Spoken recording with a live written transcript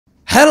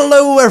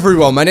Hello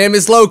everyone, my name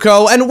is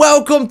Lowko and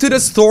welcome to the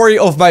story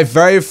of my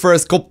very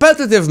first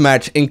competitive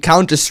match in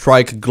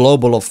Counter-Strike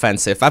Global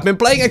Offensive. I've been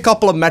playing a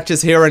couple of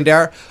matches here and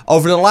there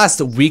over the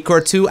last week or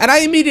two, and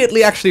I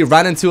immediately actually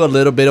ran into a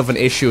little bit of an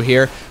issue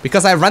here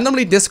because I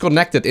randomly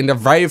disconnected in the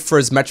very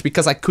first match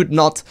because I could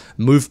not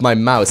move my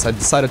mouse. I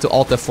decided to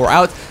Alt F4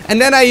 out,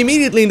 and then I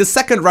immediately in the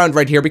second round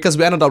right here, because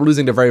we ended up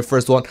losing the very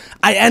first one,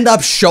 I end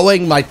up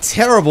showing my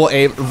terrible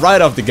aim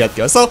right off the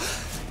get-go. So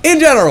in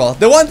general,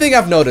 the one thing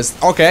I've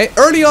noticed, okay,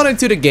 early on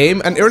into the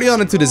game and early on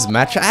into this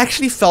match, I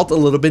actually felt a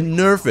little bit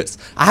nervous.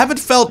 I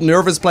haven't felt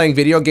nervous playing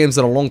video games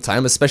in a long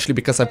time, especially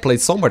because I played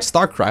so much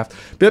StarCraft,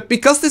 but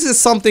because this is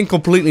something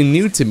completely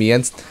new to me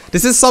and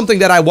this is something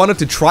that I wanted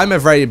to try my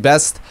very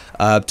best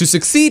to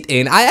succeed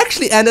in, I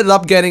actually ended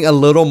up getting a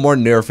little more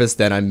nervous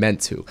than I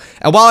meant to.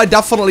 And while I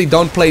definitely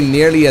don't play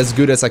nearly as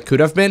good as I could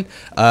have been,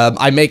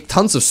 I make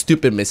tons of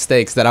stupid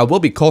mistakes that I will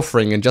be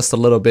covering in just a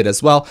little bit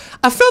as well.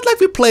 I felt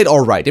like we played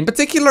alright. In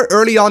particular,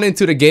 early on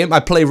into the game, I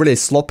play really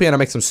sloppy and I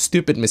make some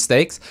stupid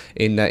mistakes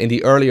in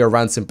the earlier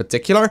rounds in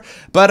particular.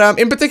 But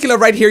in particular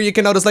right here, you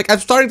can notice like I'm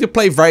starting to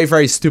play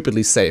very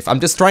stupidly safe.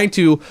 I'm just trying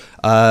to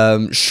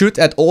shoot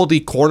at all the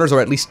corners, or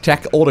at least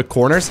check all the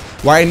corners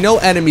where I know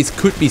enemies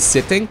could be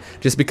sitting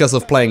just because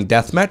of playing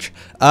deathmatch.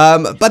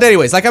 But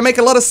anyways, like I make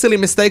a lot of silly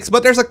mistakes,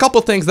 but there's a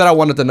couple things that I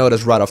wanted to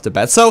notice right off the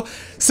bat. So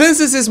since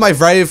this is my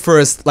very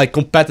first like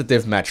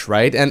competitive match,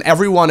 right, and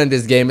everyone in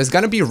this game is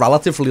gonna be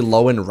relatively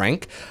low in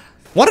rank,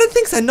 one of the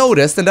things I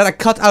noticed, and that I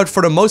cut out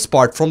for the most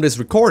part from this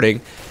recording,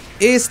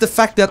 is the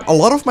fact that a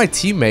lot of my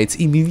teammates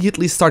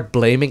immediately start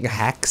blaming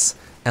hacks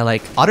and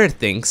like other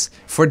things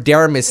for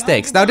their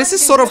mistakes. Now this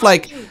is sort of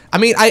like, I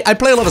mean, I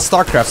play a lot of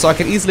StarCraft, so I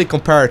can easily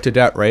compare it to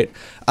that, right?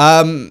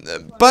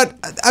 But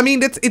I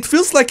mean, it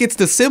feels like it's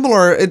a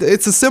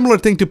similar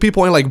thing to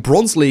people in like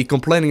Bronze League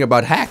complaining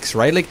about hacks,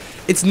 right? Like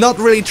it's not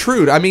really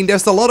true. I mean,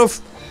 there's a lot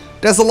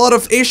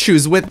of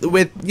issues with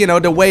you know,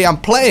 the way I'm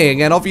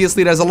playing, and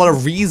obviously there's a lot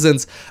of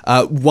reasons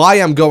why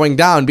I'm going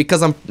down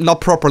because I'm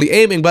not properly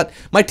aiming. But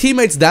my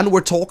teammates then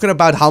were talking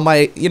about how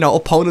my, you know,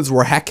 opponents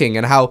were hacking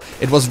and how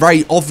it was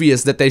very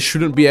obvious that they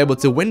shouldn't be able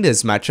to win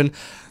this match. And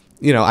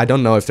you know, I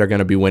don't know if they're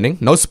gonna be winning.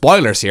 No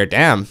spoilers here,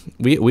 damn.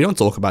 We don't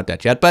talk about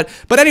that yet. But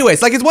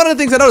anyways, like it's one of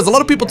the things I noticed. A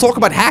lot of people talk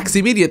about hacks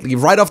immediately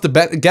right off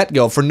the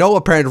get-go for no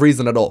apparent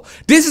reason at all.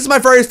 This is my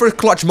very first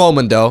clutch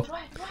moment though.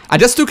 I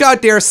just took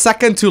out their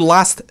second to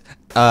last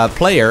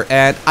player,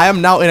 and I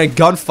am now in a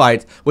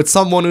gunfight with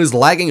someone who's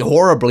lagging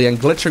horribly and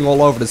glitching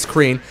all over the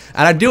screen,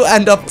 and I do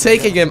end up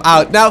taking him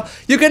out. Now,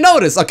 you can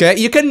notice, okay,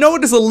 you can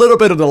notice a little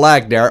bit of the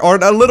lag there, or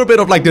a little bit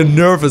of like the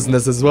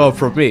nervousness as well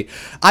from me.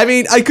 I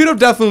mean, I could have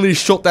definitely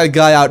shot that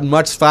guy out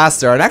much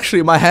faster, and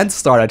actually my hands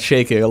started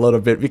shaking a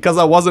little bit because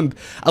I wasn't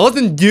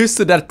used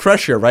to that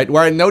pressure, right,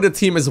 where I know the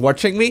team is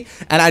watching me,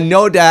 and I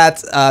know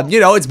that, you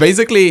know, it's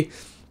basically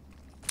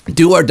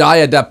do or die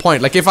at that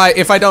point. Like if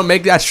I don't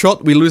make that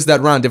shot, we lose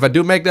that round. If I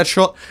do make that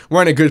shot,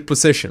 we're in a good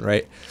position,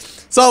 right?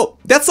 So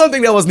that's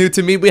something that was new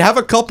to me. We have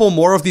a couple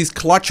more of these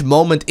clutch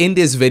moments in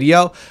this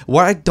video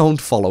where I don't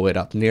follow it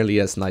up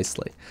nearly as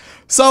nicely.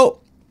 So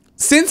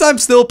since I'm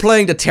still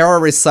playing the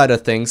terrorist side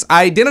of things,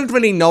 I didn't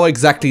really know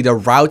exactly the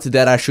route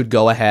that I should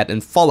go ahead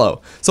and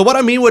follow. So what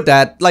I mean with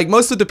that, like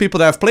most of the people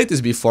that have played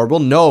this before will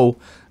know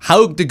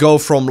how to go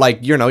from like,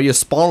 you know, your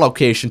spawn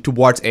location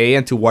towards A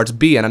and towards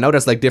B. And I know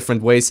there's like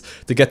different ways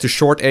to get to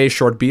short A,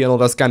 short B, and all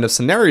those kind of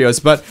scenarios.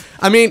 But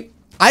I mean,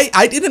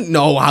 I didn't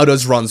know how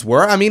those runs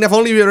were. I mean, I've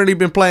only really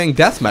been playing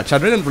deathmatch. I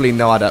didn't really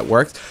know how that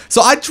worked.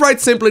 So I tried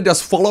simply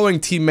just following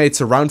teammates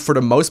around for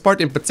the most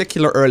part, in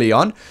particular early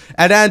on,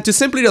 and then to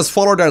simply just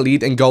follow their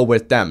lead and go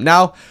with them.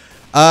 Now,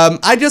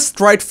 I just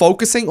tried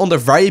focusing on the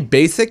very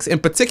basics. In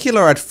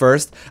particular at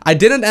first, I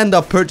didn't end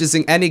up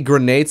purchasing any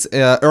grenades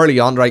early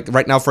on.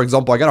 Right now, for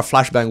example, I got a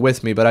flashbang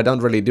with me, but I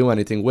don't really do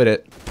anything with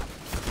it.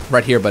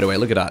 Right here, by the way,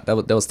 look at that.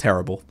 That was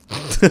terrible.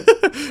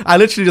 I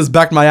literally just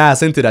backed my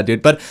ass into that,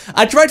 dude. But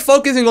I tried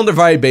focusing on the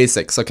very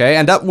basics, okay?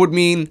 And that would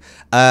mean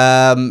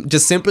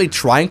just simply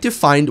trying to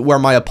find where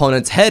my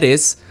opponent's head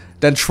is,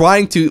 then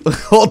trying to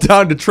hold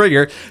down the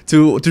trigger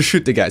to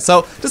shoot the guy.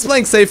 So just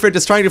playing safer,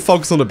 just trying to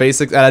focus on the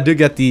basics, and I do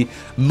get the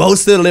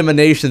most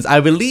eliminations, I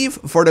believe,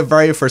 for the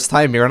very first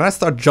time here, and I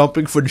start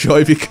jumping for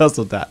joy because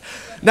of that.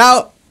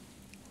 Now,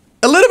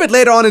 a little bit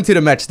later on into the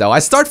match though, I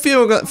start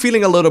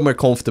feeling a little more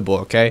comfortable,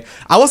 okay?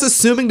 I was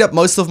assuming that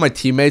most of my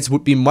teammates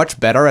would be much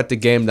better at the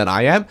game than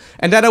I am,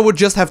 and that I would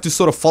just have to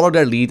sort of follow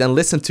their lead and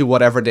listen to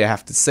whatever they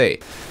have to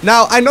say.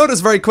 Now, I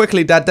noticed very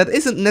quickly that that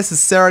isn't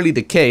necessarily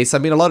the case. I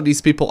mean, a lot of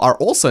these people are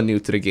also new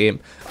to the game,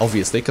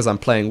 obviously, because I'm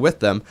playing with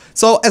them.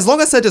 So as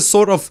long as I just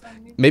sort of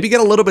maybe get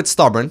a little bit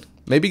stubborn,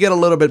 maybe get a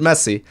little bit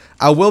messy,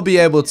 I will be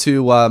able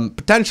to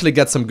potentially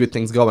get some good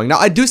things going. Now,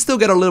 I do still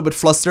get a little bit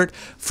flustered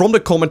from the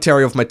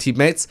commentary of my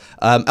teammates,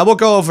 and we'll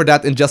go over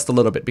that in just a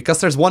little bit,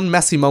 because there's one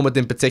messy moment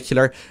in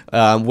particular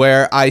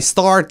where I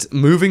start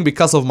moving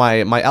because of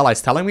my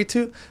allies telling me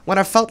to, when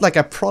I felt like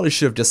I probably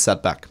should have just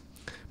sat back.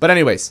 But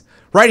anyways,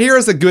 right here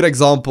is a good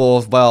example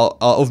of, well,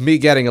 of me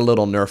getting a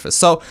little nervous.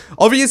 So,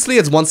 obviously,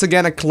 it's once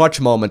again a clutch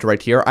moment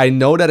right here. I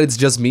know that it's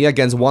just me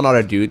against one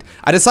other dude.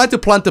 I decide to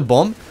plant the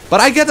bomb, but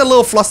I get a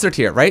little flustered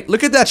here, right?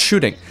 Look at that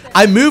shooting.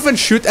 I move and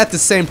shoot at the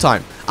same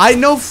time. I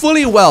know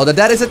fully well that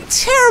that is a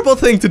terrible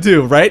thing to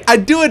do, right? I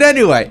do it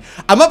anyway.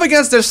 I'm up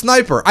against their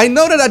sniper. I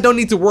know that I don't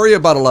need to worry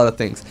about a lot of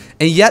things.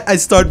 And yet I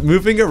start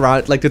moving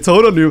around like the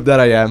total noob that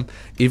I am,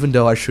 even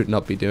though I should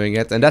not be doing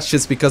it. And that's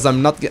just because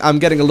I'm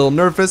getting a little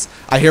nervous.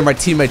 I hear my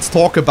teammates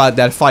talk about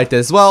that fight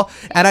as well,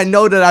 and I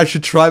know that I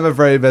should try my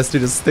very best to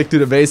just stick to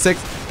the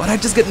basics, but I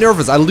just get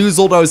nervous. I lose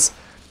all those,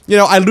 you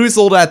know, I lose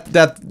all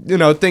that you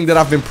know, thing that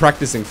I've been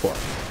practicing for.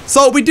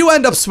 So we do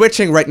end up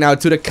switching right now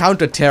to the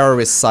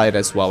counter-terrorist side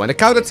as well. And the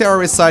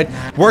counter-terrorist side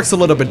works a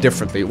little bit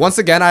differently. Once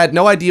again, I had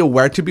no idea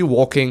where to be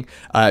walking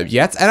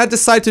yet. And I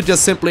decided to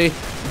just simply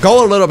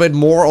go a little bit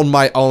more on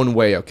my own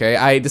way, okay?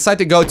 I decided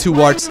to go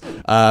towards,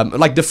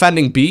 like,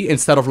 defending B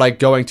instead of, like,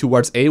 going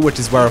towards A, which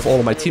is where all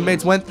of my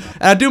teammates went.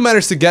 And I do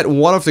manage to get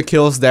one of the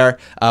kills there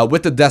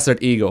with the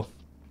Desert Eagle.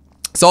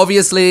 So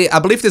obviously, I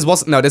believe this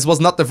was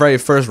not the very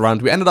first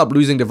round. We ended up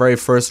losing the very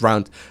first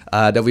round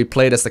that we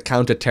played as a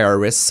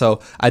counter-terrorist. So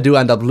I do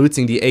end up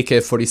looting the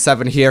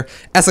AK-47 here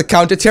as a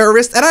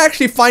counter-terrorist. And I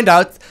actually find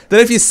out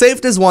that if you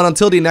save this one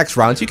until the next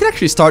round, you can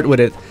actually start with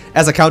it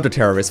as a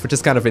counter-terrorist, which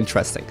is kind of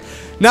interesting.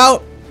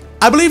 Now,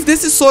 I believe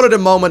this is sort of the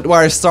moment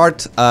where I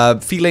start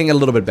feeling a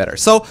little bit better.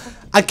 So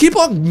I keep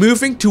on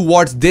moving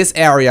towards this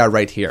area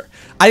right here.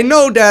 I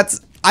know that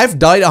I've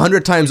died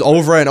 100 times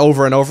over and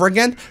over and over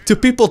again to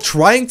people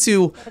trying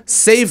to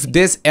save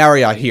this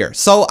area here.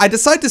 So I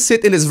decide to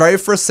sit in this very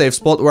first safe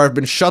spot where I've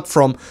been shot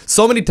from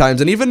so many times.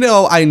 And even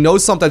though I know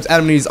sometimes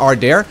enemies are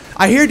there,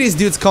 I hear these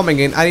dudes coming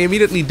in. I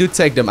immediately do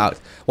take them out.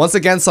 Once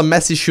again, some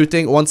messy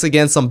shooting. Once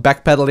again, some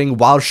backpedaling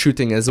while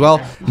shooting as well.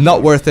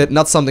 Not worth it.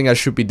 Not something I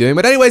should be doing.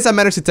 But anyways, I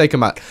managed to take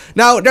them out.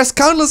 Now, there's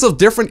countless of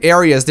different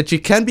areas that you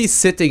can be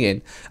sitting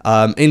in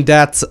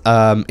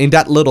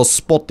that little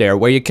spot there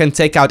where you can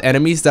take out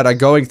enemies that are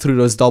going through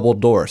those double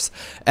doors.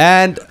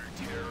 And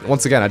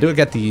once again, I do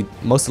get the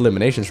most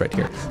eliminations right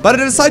here. But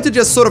I decided to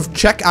just sort of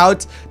check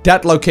out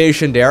that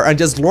location there and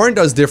just learn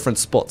those different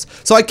spots.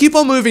 So I keep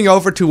on moving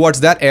over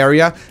towards that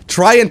area,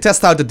 try and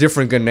test out the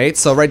different grenades.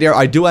 So right there,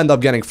 I do end up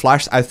getting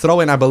flashed. I throw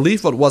in, I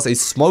believe, what was a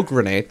smoke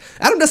grenade.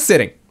 And I'm just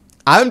sitting.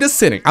 I'm just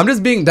sitting. I'm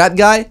just being that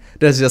guy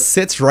that just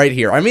sits right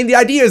here. I mean, the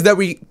idea is that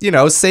we, you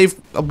know, save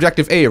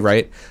objective A,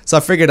 right? So I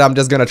figured I'm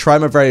just gonna try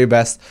my very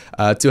best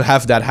to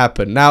have that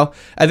happen. Now,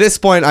 at this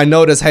point, I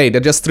notice, hey,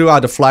 they just threw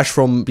out a flash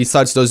from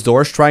besides those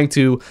doors, trying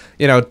to,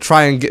 you know,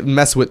 try and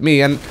mess with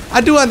me. And I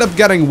do end up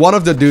getting one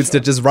of the dudes that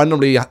just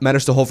randomly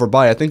managed to hover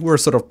by. I think we were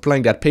sort of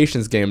playing that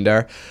patience game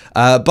there.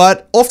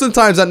 But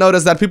oftentimes, I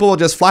notice that people will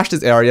just flash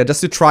this area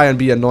just to try and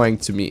be annoying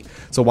to me.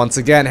 So once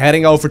again,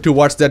 heading over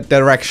towards that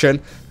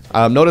direction.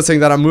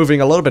 Noticing that I'm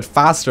moving a little bit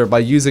faster by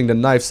using the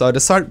knife, so I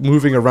decided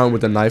moving around with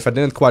the knife. I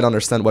didn't quite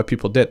understand why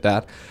people did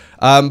that.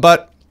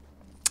 But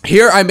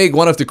here I make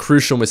one of the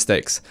crucial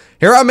mistakes.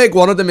 Here I make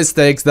one of the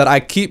mistakes that I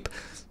keep...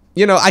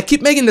 You know, I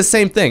keep making the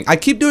same thing. I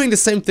keep doing the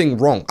same thing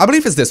wrong. I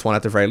believe it's this one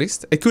at the very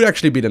least. It could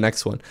actually be the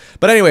next one.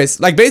 But anyways,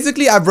 like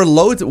basically I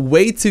reload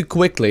way too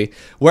quickly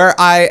where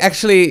I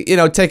actually, you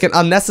know, take an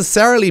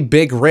unnecessarily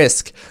big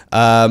risk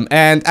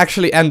and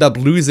actually end up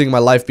losing my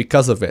life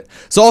because of it.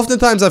 So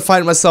oftentimes I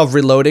find myself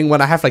reloading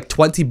when I have like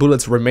 20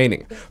 bullets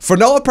remaining. For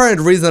no apparent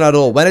reason at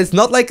all. When it's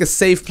not like a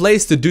safe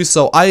place to do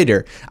so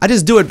either. I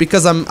just do it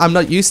because I'm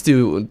not used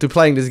to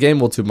playing this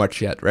game all too much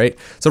yet, right?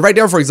 So right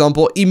there, for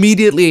example,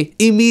 immediately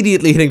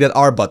hitting that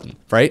R button,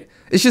 right?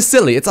 It's just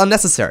silly. It's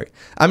unnecessary.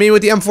 I mean,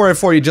 with the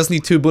M4A4, you just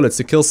need 2 bullets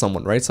to kill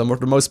someone, right? So for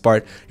the most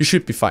part, you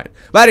should be fine.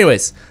 But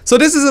anyways, so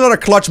this is another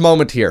clutch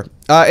moment here.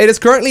 It is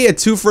currently a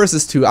 2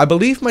 versus 2. I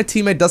believe my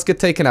teammate does get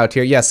taken out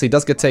here. Yes, he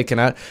does get taken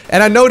out.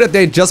 And I know that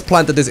they just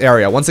planted this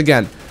area. Once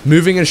again,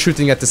 moving and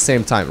shooting at the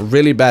same time.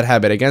 Really bad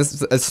habit.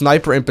 Against a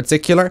sniper in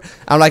particular,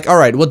 I'm like,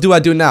 alright, what do I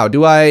do now?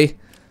 Do I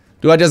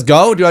just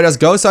go?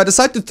 So I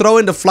decide to throw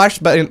in the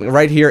flashbang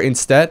right here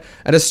instead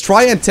and just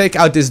try and take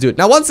out this dude.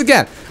 Now, once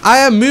again, I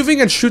am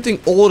moving and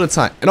shooting all the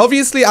time. And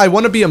obviously, I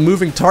want to be a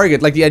moving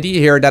target. Like the idea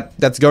here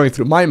that's going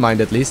through my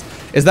mind at least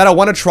is that I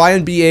want to try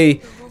and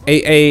be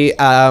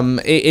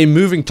a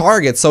moving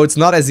target. So it's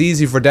not as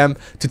easy for them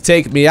to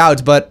take me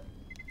out. But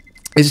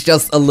it's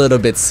just a little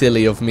bit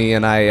silly of me,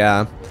 and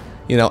I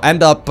you know,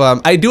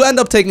 I do end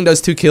up taking those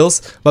 2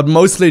 kills, but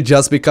mostly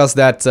just because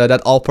that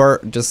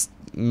Alper just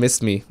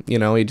missed me. You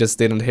know, he just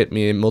didn't hit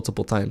me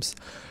multiple times.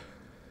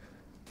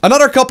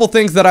 Another couple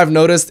things that I've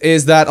noticed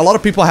is that a lot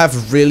of people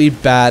have really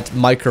bad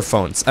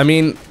microphones. I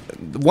mean,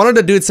 one of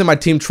the dudes in my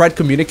team tried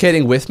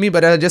communicating with me,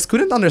 but I just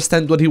couldn't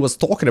understand what he was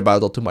talking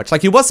about all too much.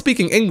 Like, he was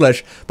speaking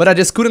English, but I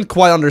just couldn't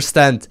quite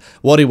understand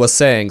what he was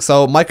saying.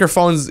 So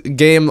microphones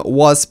game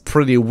was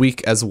pretty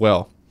weak as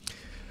well.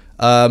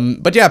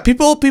 But yeah,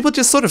 people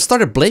just sort of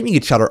started blaming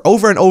each other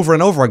over and over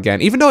and over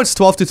again. Even though it's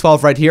 12 to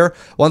 12 right here.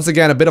 Once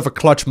again, a bit of a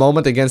clutch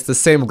moment against the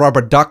same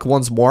rubber duck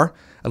once more.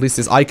 At least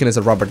his icon is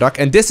a rubber duck.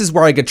 And this is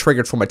where I get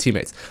triggered from my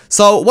teammates.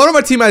 So one of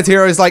my teammates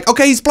here is like,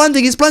 okay, he's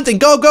planting.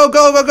 Go, go,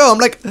 go, go, go. I'm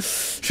like,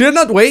 should I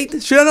not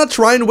wait? Should I not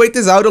try and wait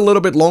this out a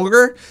little bit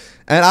longer?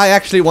 And I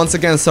actually once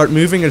again start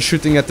moving and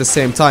shooting at the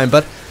same time.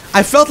 But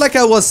I felt like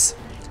I was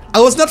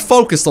not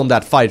focused on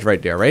that fight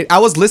right there, right? I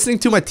was listening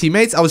to my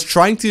teammates. I was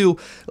trying to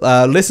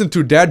listen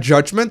to their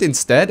judgment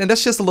instead, and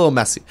that's just a little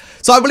messy.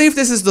 So I believe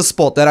this is the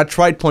spot that I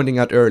tried pointing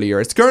out earlier.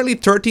 It's currently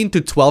 13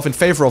 to 12 in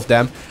favor of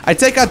them. I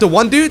take out the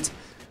one dude,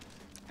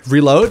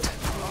 reload,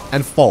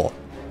 and fall.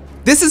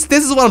 This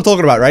is what I'm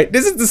talking about, right?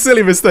 This is the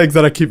silly mistakes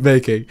that I keep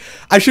making.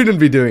 I shouldn't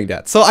be doing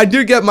that. So I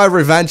do get my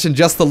revenge in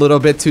just a little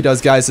bit to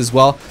those guys as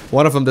well.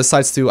 One of them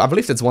decides to, I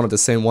believe it's one of the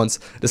same ones,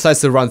 decides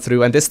to run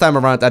through. And this time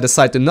around, I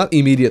decide to not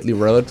immediately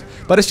reload.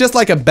 But it's just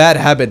like a bad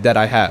habit that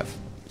I have.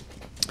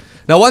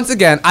 Now, once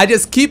again, I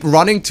just keep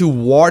running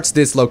towards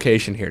this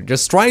location here.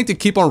 Just trying to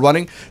keep on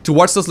running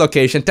towards this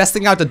location,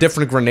 testing out the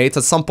different grenades.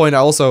 At some point, I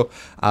also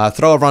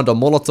throw around a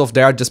Molotov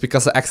there just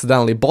because I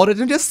accidentally bought it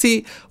and just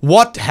see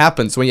what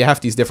happens when you have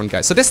these different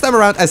guys. So this time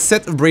around, I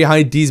sit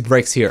behind these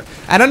bricks here.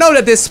 And I know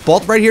that this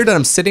spot right here that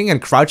I'm sitting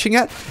and crouching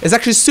at is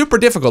actually super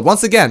difficult.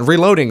 Once again,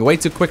 reloading way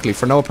too quickly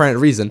for no apparent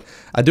reason.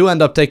 I do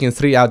end up taking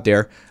 3 out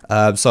there.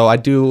 So I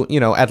do,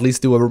 you know, at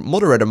least do a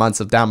moderate amounts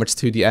of damage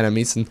to the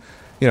enemies. And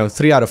you know,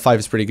 3 out of 5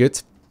 is pretty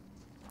good.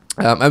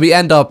 And we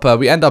end up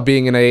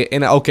being in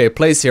an okay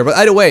place here. But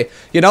either way,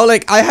 you know,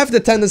 like I have the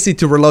tendency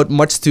to reload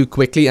much too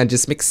quickly and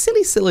just make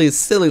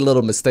silly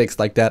little mistakes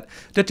like that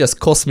just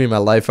cost me my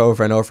life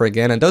over and over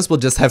again. And those will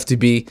just have to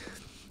be,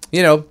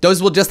 you know,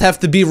 those will just have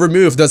to be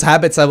removed. Those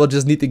habits I will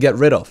just need to get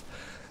rid of.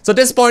 So at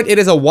this point, it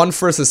is a 1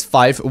 versus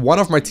 5. One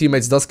of my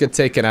teammates does get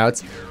taken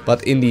out,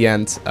 but in the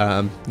end,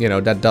 you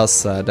know, that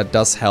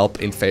does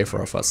help in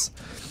favor of us.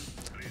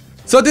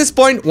 So at this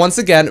point, once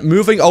again,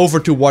 moving over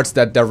towards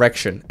that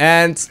direction.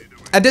 And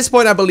at this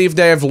point, I believe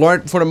they have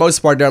learned, for the most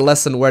part, their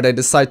lesson where they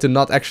decide to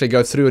not actually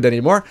go through it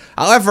anymore.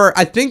 However,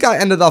 I think I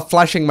ended up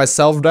flashing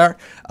myself there.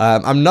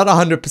 I'm not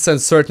 100%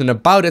 certain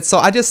about it, so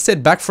I just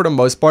sit back for the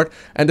most part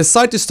and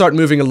decide to start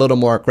moving a little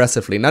more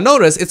aggressively. Now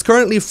notice, it's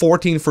currently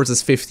 14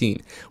 versus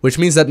 15, which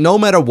means that no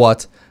matter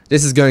what,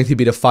 this is going to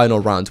be the final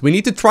round. We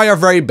need to try our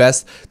very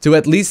best to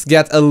at least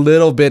get a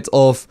little bit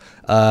of,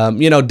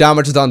 you know,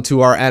 damage done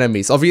to our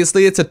enemies.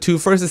 Obviously, it's a 2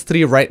 versus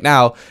 3 right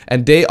now,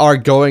 and they are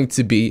going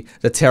to be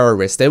the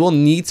terrorists. They will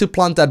need to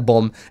plant that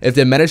bomb. If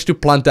they manage to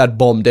plant that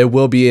bomb, they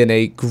will be in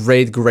a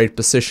great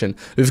position.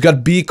 We've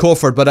got B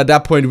covered, but at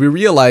that point, we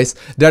realize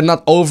they're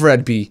not over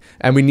at B,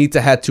 and we need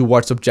to head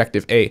towards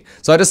objective A.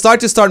 So I decide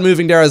to start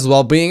moving there as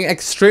well, being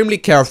extremely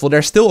careful.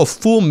 There's still a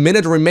full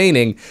minute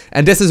remaining,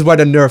 and this is where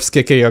the nerfs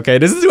kick in, okay?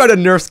 This is where the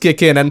nerfs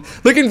kick in, and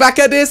looking back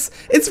at this,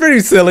 it's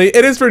pretty silly.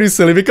 It is pretty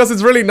silly because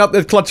it's really not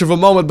that clutch of a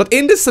moment, but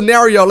in this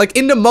scenario, like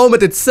in the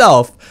moment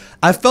itself,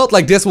 I felt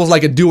like this was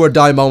like a do or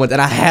die moment and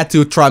I had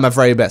to try my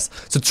very best.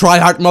 So try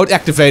hard mode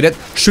activated,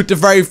 shoot the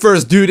very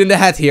first dude in the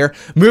head here,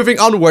 moving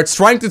onwards,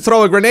 trying to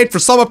throw a grenade for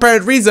some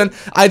apparent reason.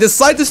 I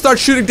decide to start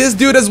shooting this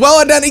dude as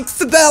well and then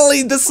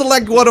accidentally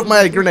deselect one of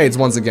my grenades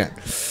once again.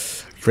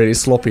 Pretty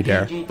sloppy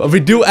there. But we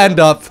do end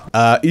up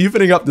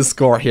evening up the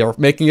score here,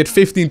 making it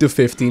 15 to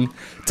 15,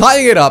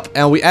 tying it up,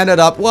 and we ended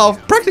up, well,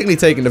 practically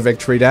taking the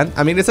victory then.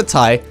 I mean, it's a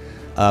tie.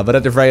 But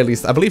at the very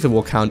least, I believe it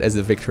will count as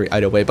a victory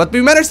either way. But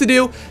we managed to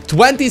do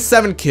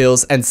 27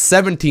 kills and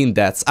 17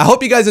 deaths. I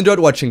hope you guys enjoyed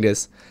watching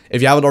this.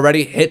 If you haven't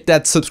already, hit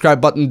that subscribe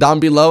button down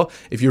below.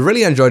 If you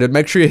really enjoyed it,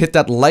 make sure you hit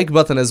that like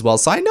button as well,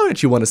 so I know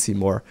that you want to see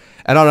more.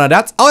 And other than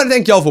that, I want to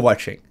thank you all for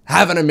watching.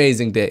 Have an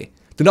amazing day.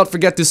 Do not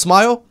forget to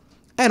smile,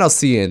 and I'll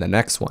see you in the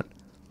next one.